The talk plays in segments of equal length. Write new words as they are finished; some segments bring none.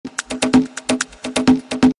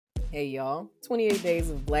Hey y'all, 28 Days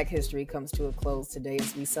of Black History comes to a close today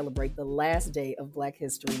as we celebrate the last day of Black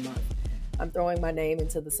History Month. I'm throwing my name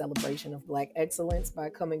into the celebration of Black excellence by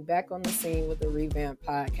coming back on the scene with a revamped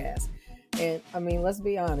podcast. And let's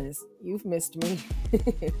be honest, you've missed me.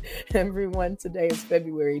 Everyone, today is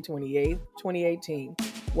February 28th, 2018.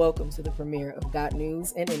 Welcome to the premiere of Got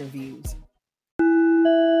News and Interviews.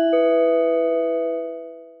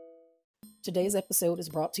 Today's episode is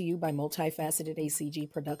brought to you by Multifaceted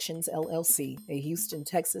ACG Productions, LLC, a Houston,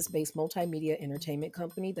 Texas-based multimedia entertainment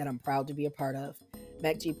company that I'm proud to be a part of.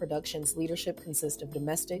 MACG Productions' leadership consists of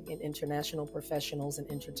domestic and international professionals in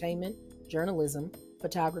entertainment, journalism,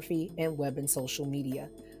 photography, and web and social media.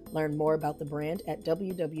 Learn more about the brand at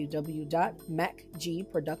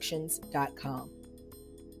www.macgproductions.com.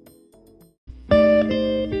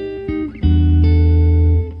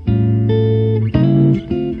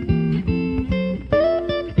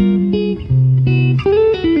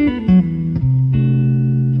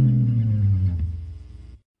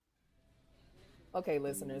 Okay,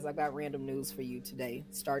 listeners, I got random news for you today,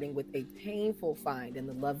 starting with a painful find in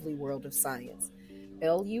the lovely world of science.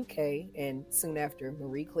 LUK, and soon after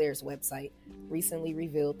Marie Claire's website, recently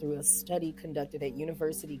revealed through a study conducted at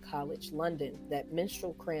University College London that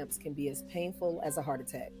menstrual cramps can be as painful as a heart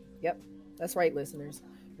attack. Yep, that's right, listeners.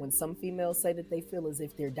 When some females say that they feel as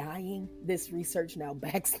if they're dying, this research now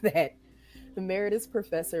backs that. Emeritus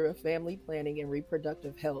Professor of Family Planning and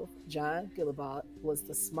Reproductive Health, John Guillebaud, was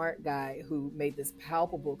the smart guy who made this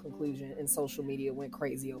palpable conclusion, and social media went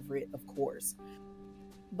crazy over it, of course.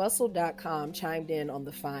 Bustle.com chimed in on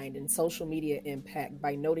the find and social media impact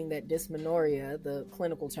by noting that dysmenorrhea, the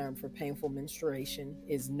clinical term for painful menstruation,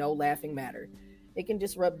 is no laughing matter. It can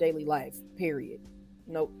disrupt daily life, period.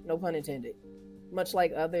 No pun intended. Much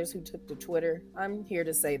like others who took to Twitter, I'm here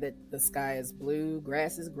to say that the sky is blue,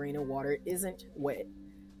 grass is green, and water isn't wet.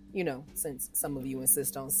 You know, since some of you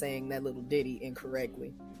insist on saying that little ditty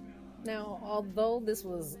incorrectly. Now, although this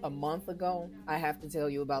was a month ago, I have to tell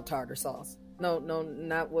you about tartar sauce. No,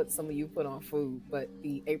 not what some of you put on food, but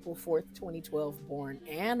the April 4th, 2012 born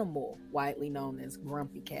animal widely known as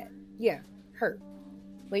Grumpy Cat. Yeah, her.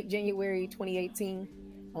 Late January 2018,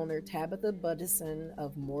 owner Tabitha Buddison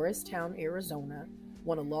of Morristown, Arizona,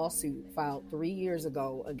 won a lawsuit filed 3 years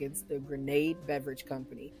ago against the Grenade Beverage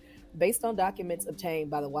Company. Based on documents obtained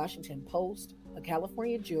by the Washington Post, a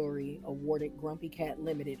California jury awarded Grumpy Cat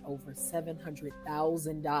Limited over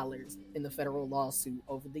 $700,000 in the federal lawsuit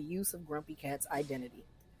over the use of Grumpy Cat's identity.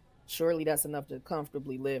 Surely that's enough to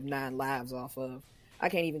comfortably live 9 lives off of. I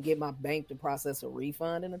can't even get my bank to process a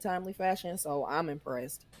refund in a timely fashion, so I'm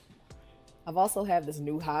impressed. I've also had this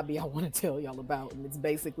new hobby I want to tell y'all about, and it's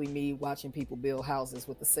basically me watching people build houses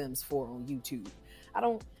with The Sims 4 on YouTube. I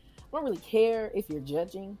don't really care if you're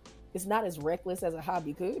judging. It's not as reckless as a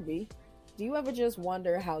hobby could be. Do you ever just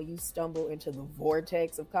wonder how you stumble into the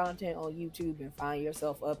vortex of content on YouTube and find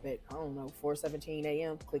yourself up at, 4:17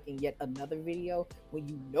 a.m. clicking yet another video when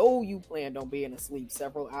you know you planned on being asleep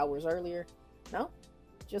several hours earlier? No?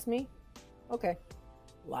 Just me? Okay.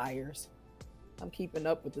 Liars. I'm keeping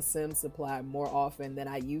up with the Sims supply more often than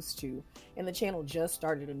I used to, and the channel just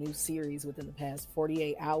started a new series within the past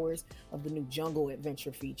 48 hours of the new Jungle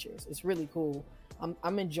Adventure features. It's really cool.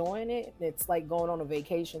 I'm enjoying it. It's like going on a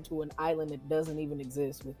vacation to an island that doesn't even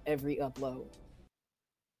exist with every upload.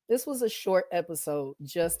 This was a short episode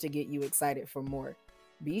just to get you excited for more.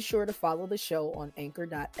 Be sure to follow the show on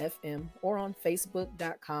anchor.fm or on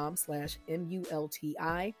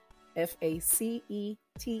facebook.com/multifacetedacg.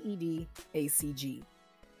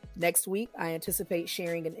 Next week, I anticipate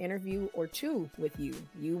sharing an interview or two with you.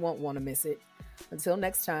 You won't want to miss it. Until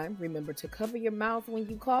next time, remember to cover your mouth when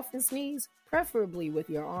you cough and sneeze, preferably with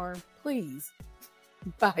your arm, please.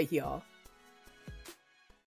 Bye, y'all.